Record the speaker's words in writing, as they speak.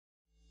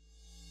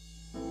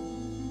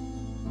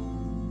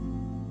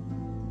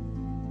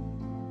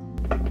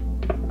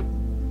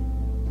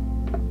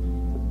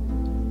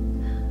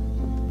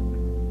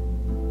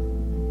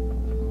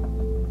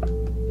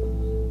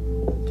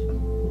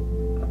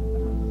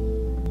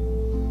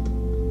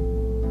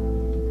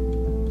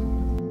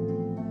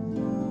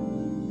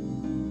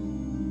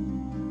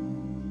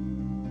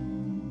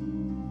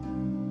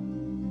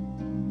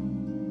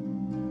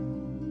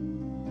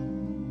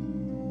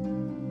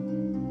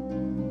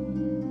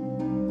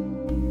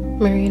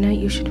Marionette,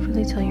 you should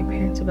really tell your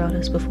parents about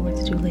us before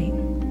it's too late.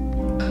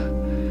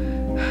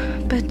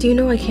 But you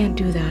know I can't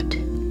do that.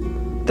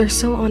 They're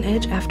so on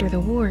edge after the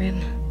war, and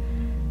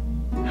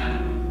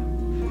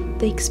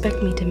they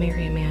expect me to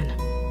marry a man,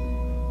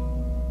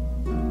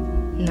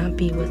 not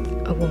be with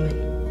a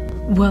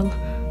woman. Well,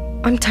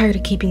 I'm tired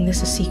of keeping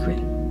this a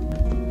secret.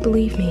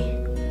 Believe me,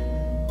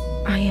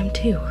 I am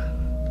too.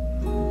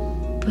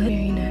 But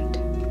Marionette,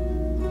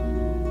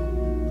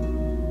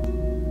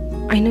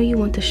 I know you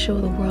want to show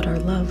the world our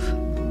love.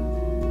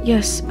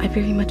 Yes, I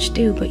very much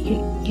do, but you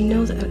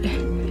know that...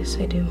 Yes,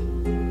 I do.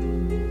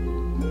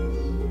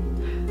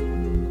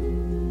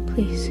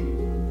 Please,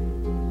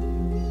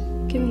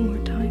 give me more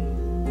time.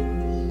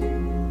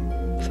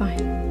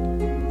 Fine.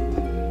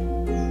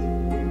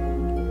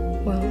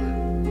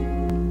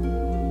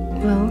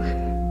 Well,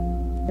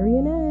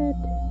 Marionette,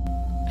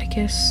 I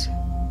guess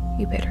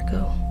you better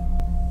go.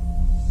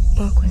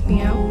 Walk with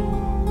me out.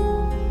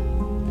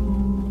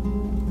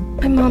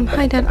 Hi, Mom.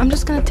 Hi, Dad. I'm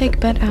just gonna take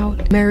Bet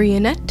out.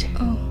 Marionette?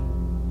 Oh.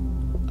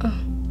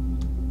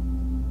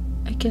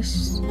 I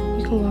guess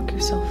you can walk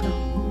yourself out.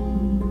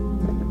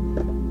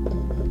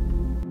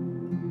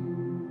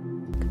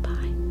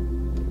 Goodbye.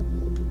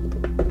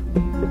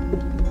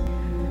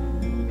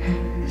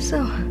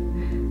 So,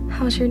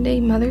 how's your day,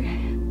 Mother?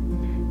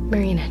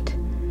 Marionette,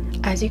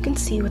 as you can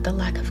see with the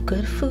lack of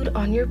good food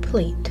on your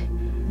plate,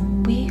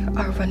 we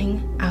are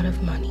running out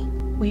of money.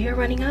 We are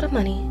running out of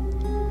money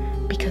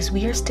because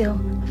we are still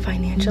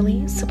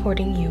financially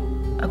supporting you,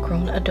 a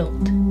grown adult.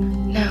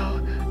 Now,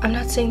 I'm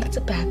not saying that's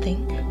a bad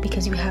thing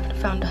because you haven't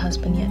found a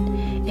husband yet,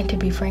 and to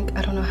be frank,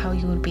 I don't know how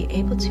you would be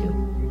able to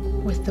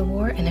with the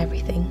war and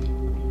everything.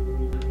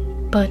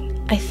 But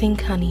I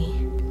think, honey,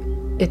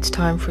 it's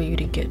time for you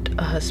to get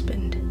a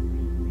husband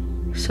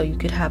so you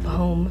could have a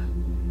home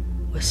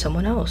with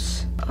someone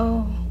else.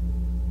 Oh,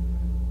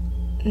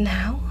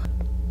 now?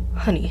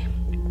 Honey,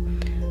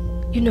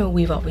 you know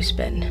we've always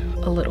been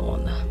a little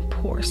on the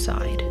poor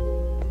side,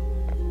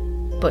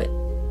 but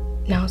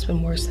now it's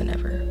been worse than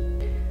ever.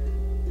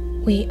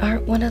 We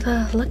aren't one of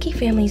the lucky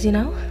families, you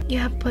know?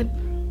 Yeah, but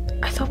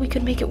I thought we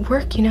could make it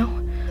work, you know?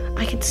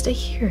 I could stay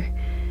here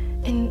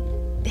and,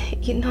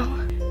 you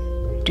know...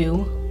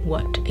 Do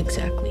what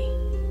exactly?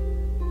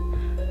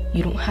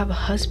 You don't have a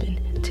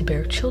husband to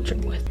bear children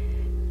with.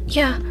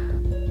 Yeah,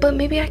 but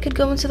maybe I could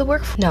go into the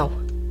workforce. No.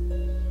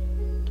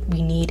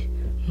 We need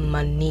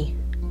money.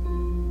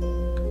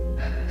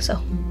 So,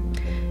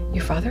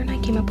 your father and I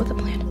came up with a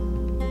plan.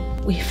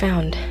 We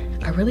found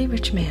a really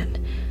rich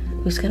man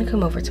who's gonna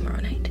come over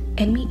tomorrow night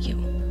and meet you.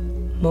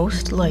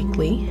 Most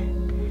likely,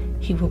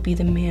 he will be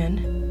the man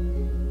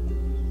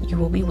you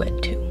will be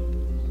wed to.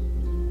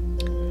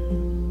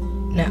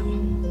 Now,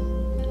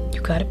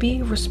 you gotta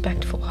be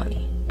respectful,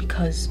 honey,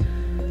 because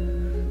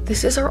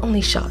this is our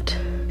only shot.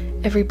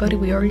 Everybody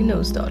we already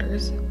know's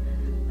daughters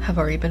have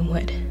already been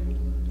wed.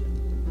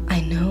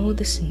 I know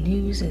this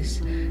news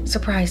is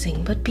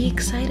surprising, but be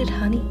excited,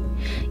 honey.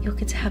 You'll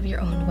get to have your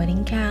own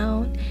wedding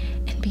gown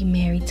and be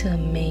married to a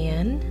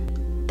man.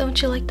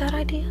 Don't you like that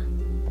idea?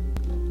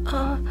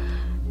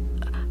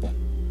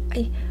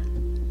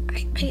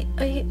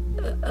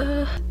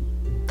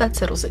 That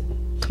settles it.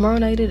 Tomorrow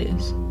night it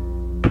is.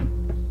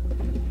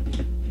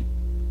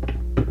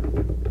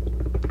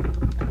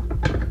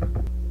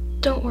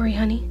 Don't worry,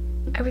 honey.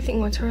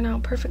 Everything will turn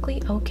out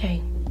perfectly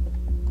okay.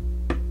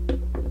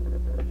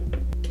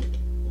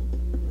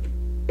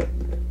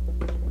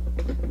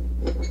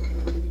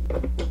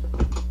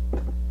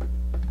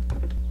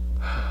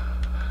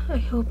 I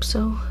hope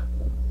so.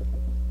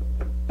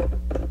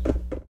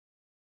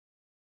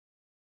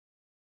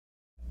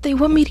 They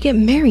want me to get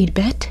married,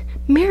 Bet.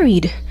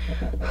 Married.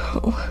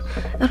 Oh,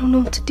 I don't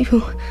know what to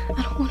do.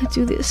 I don't want to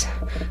do this.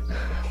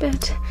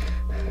 Bet.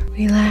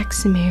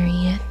 Relax,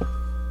 Marianne.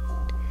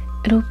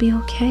 It'll be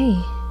okay.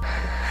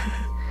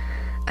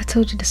 I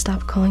told you to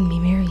stop calling me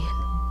Marianne.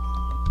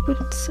 But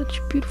it's such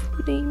a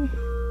beautiful name.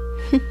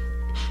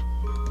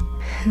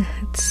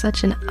 It's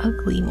such an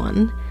ugly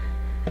one.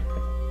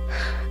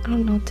 I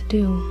don't know what to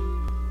do.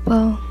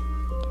 Well,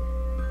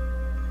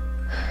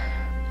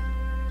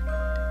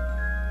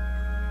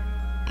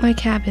 my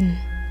cabin.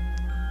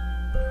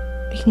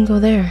 We can go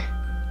there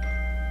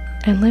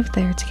and live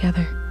there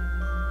together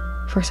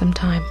for some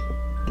time.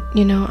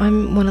 You know,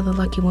 I'm one of the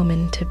lucky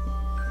women to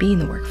be in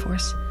the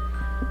workforce.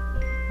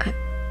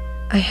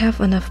 I have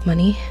enough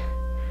money,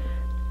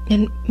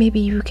 and maybe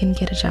you can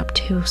get a job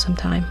too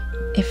sometime,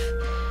 if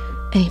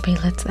anybody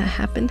lets that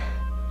happen.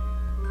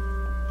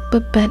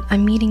 But Bet,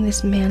 I'm meeting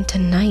this man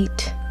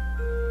tonight.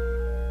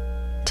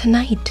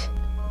 Tonight.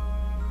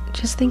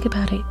 Just think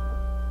about it.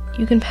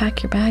 You can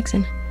pack your bags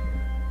and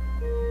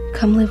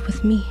come live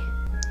with me.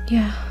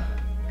 Yeah.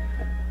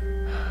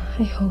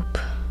 I hope.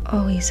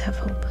 Always have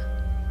hope.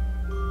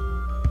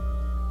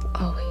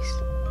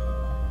 Always.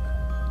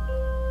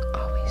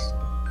 Always.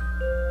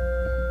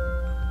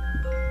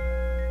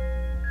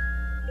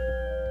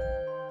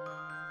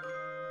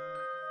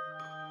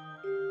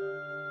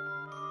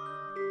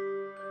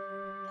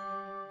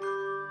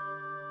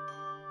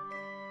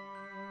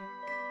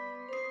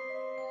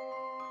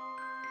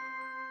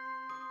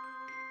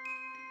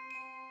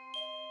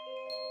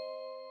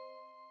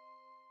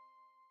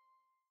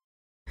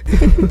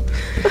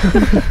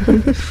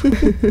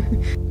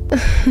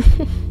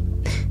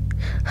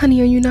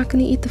 Honey, are you not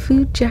gonna eat the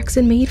food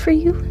Jackson made for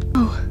you?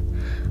 Oh,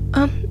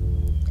 I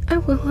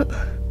will.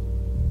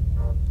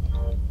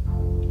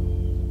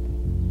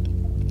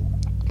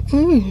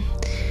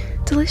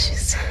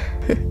 Delicious.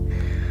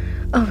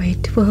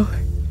 Alright, well,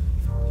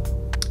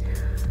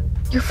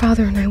 your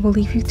father and I will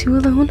leave you two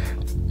alone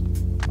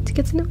to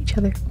get to know each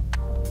other.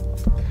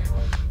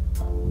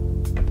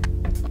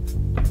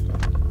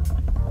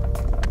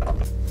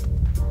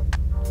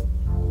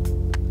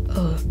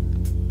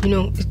 You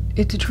know,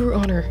 it's a true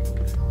honor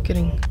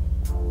getting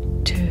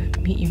to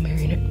meet you,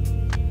 Marionette.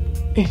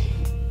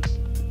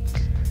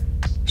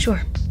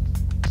 Sure.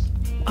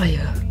 I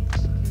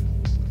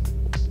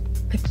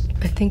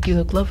think you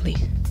look lovely,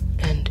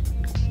 and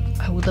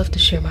I would love to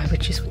share my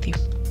riches with you.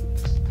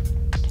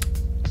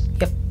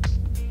 Yep.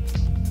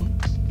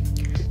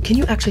 Can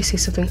you actually say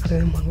something other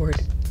than one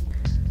word?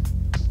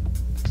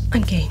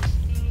 I'm gay.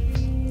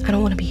 I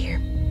don't want to be here.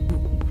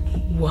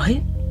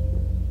 What?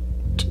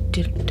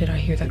 Did I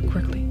hear that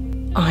correctly?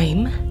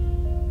 I'm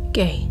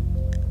gay.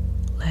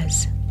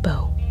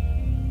 Lesbo.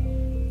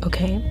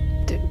 Okay?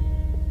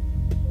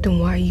 Then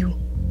why are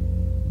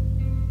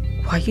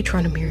you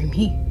trying to marry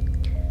me?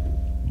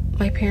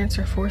 My parents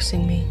are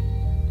forcing me.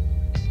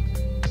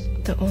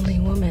 The only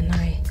woman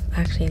I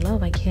actually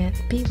love I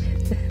can't be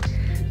with.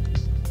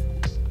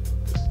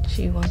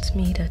 She wants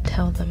me to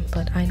tell them,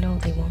 but I know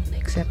they won't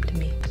accept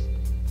me.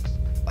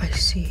 I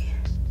see.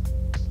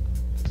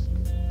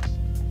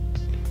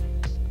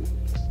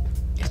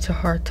 It's a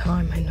hard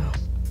time, I know.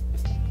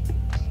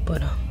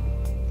 But,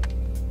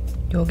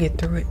 you'll get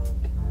through it.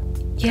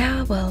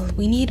 Yeah, well,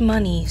 we need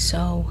money,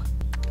 so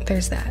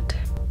there's that.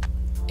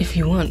 If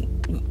you want,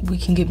 we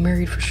can get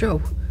married for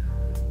show.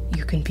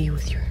 You can be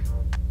with your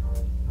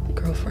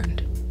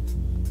girlfriend.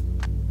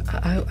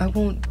 I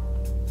won't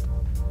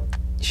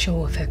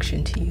show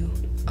affection to you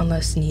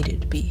unless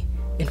needed to be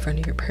in front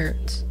of your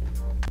parents.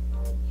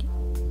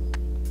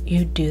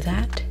 You'd do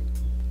that?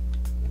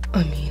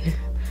 I mean,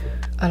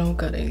 I don't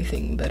got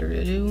anything better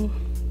to do.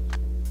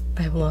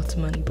 I have lots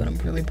of money, but I'm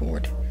really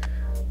bored.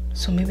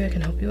 So maybe I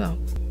can help you out.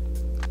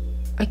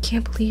 I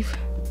can't believe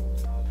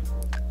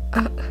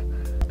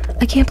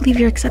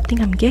you're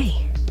accepting I'm gay.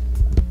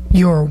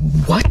 You're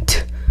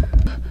what?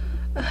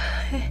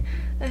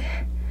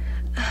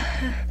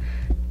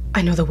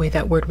 I know the way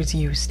that word was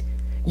used.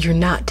 You're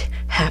not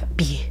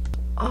happy.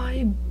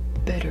 I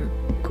better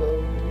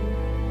go.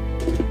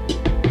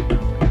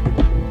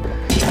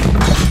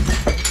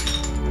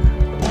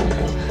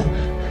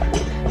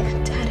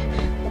 Dad,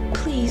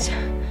 please.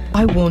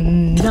 I will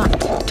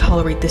not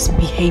tolerate this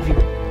behavior.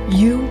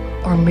 You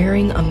are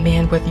marrying a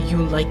man whether you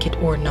like it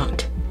or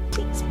not.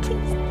 Please,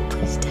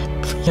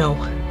 Dad, please. No.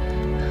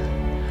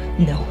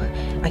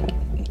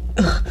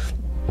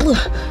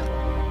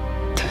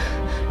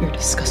 You're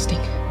disgusting.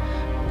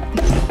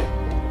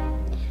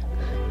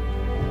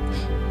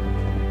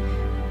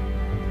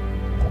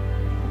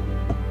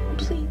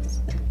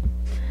 Please.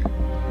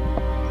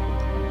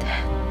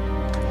 Dad.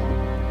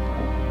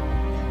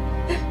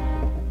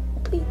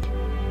 Please.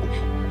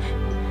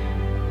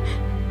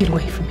 Get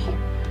away from me.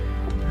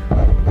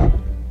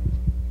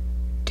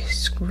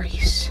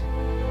 Disgrace.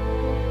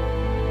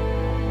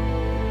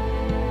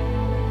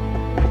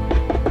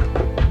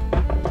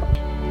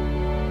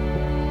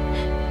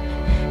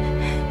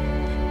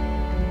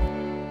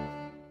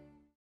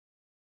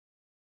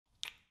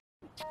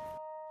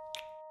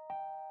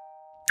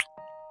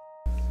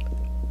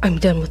 I'm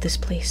done with this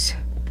place.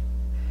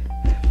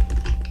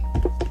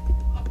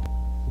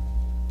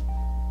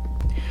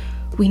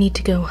 We need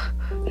to go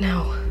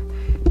now.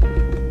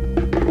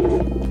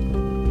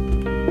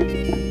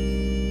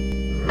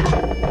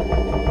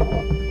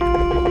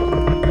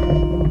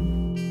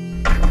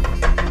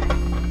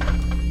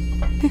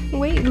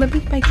 Wait, let me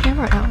get my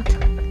camera out.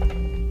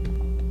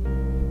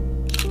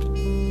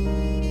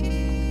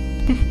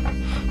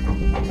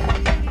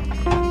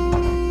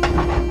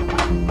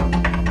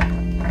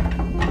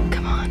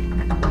 Come on.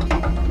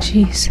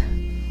 She's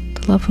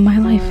the love of my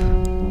life.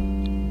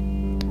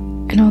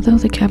 And although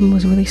the cabin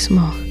was really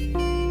small,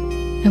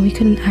 and we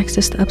couldn't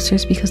access the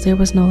upstairs because there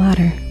was no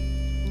ladder,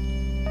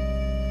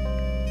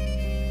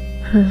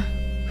 her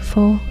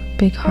full,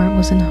 big heart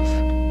was enough.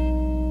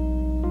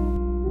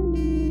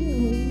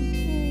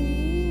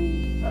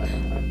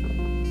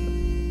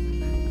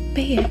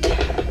 Be it.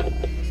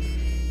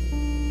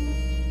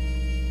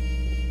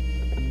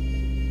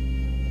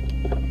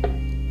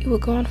 You were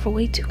gone for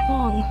way too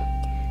long.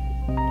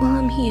 Well,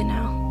 I'm here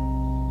now.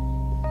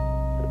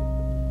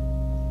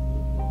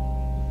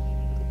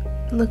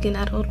 Looking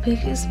at old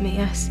pictures,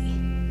 may I see?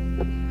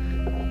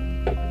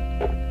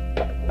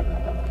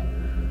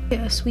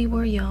 Yes, we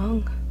were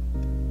young.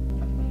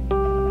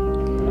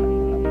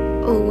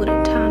 Oh, what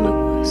a time it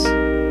was.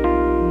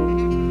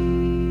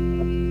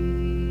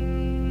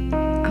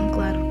 I'm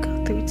glad we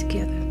got through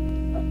together.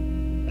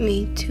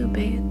 Me too,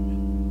 babe.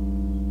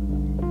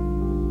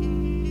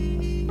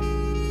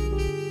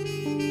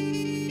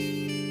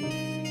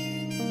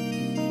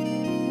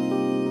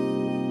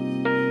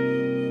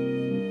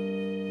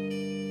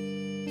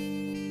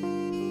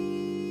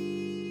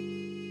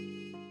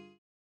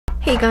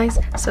 Hey guys,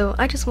 so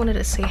I just wanted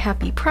to say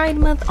happy Pride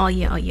Month, oh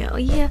yeah, oh yeah, oh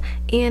yeah,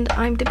 and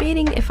I'm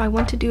debating if I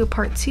want to do a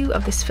part 2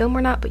 of this film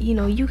or not, but you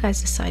know, you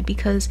guys decide,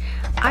 because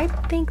I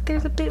think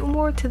there's a bit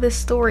more to this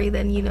story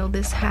than, you know,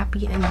 this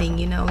happy ending,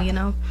 you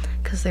know,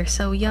 because they're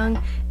so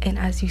young, and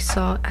as you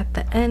saw at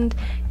the end,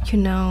 you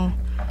know,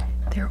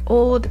 they're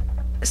old,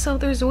 so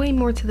there's way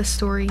more to the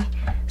story.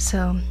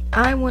 So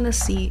I want to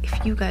see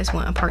if you guys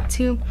want a part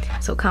 2,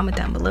 so comment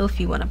down below if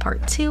you want a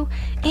part 2,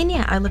 and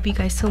yeah, I love you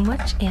guys so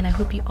much, and I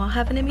hope you all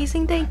have an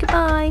amazing day.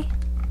 Goodbye.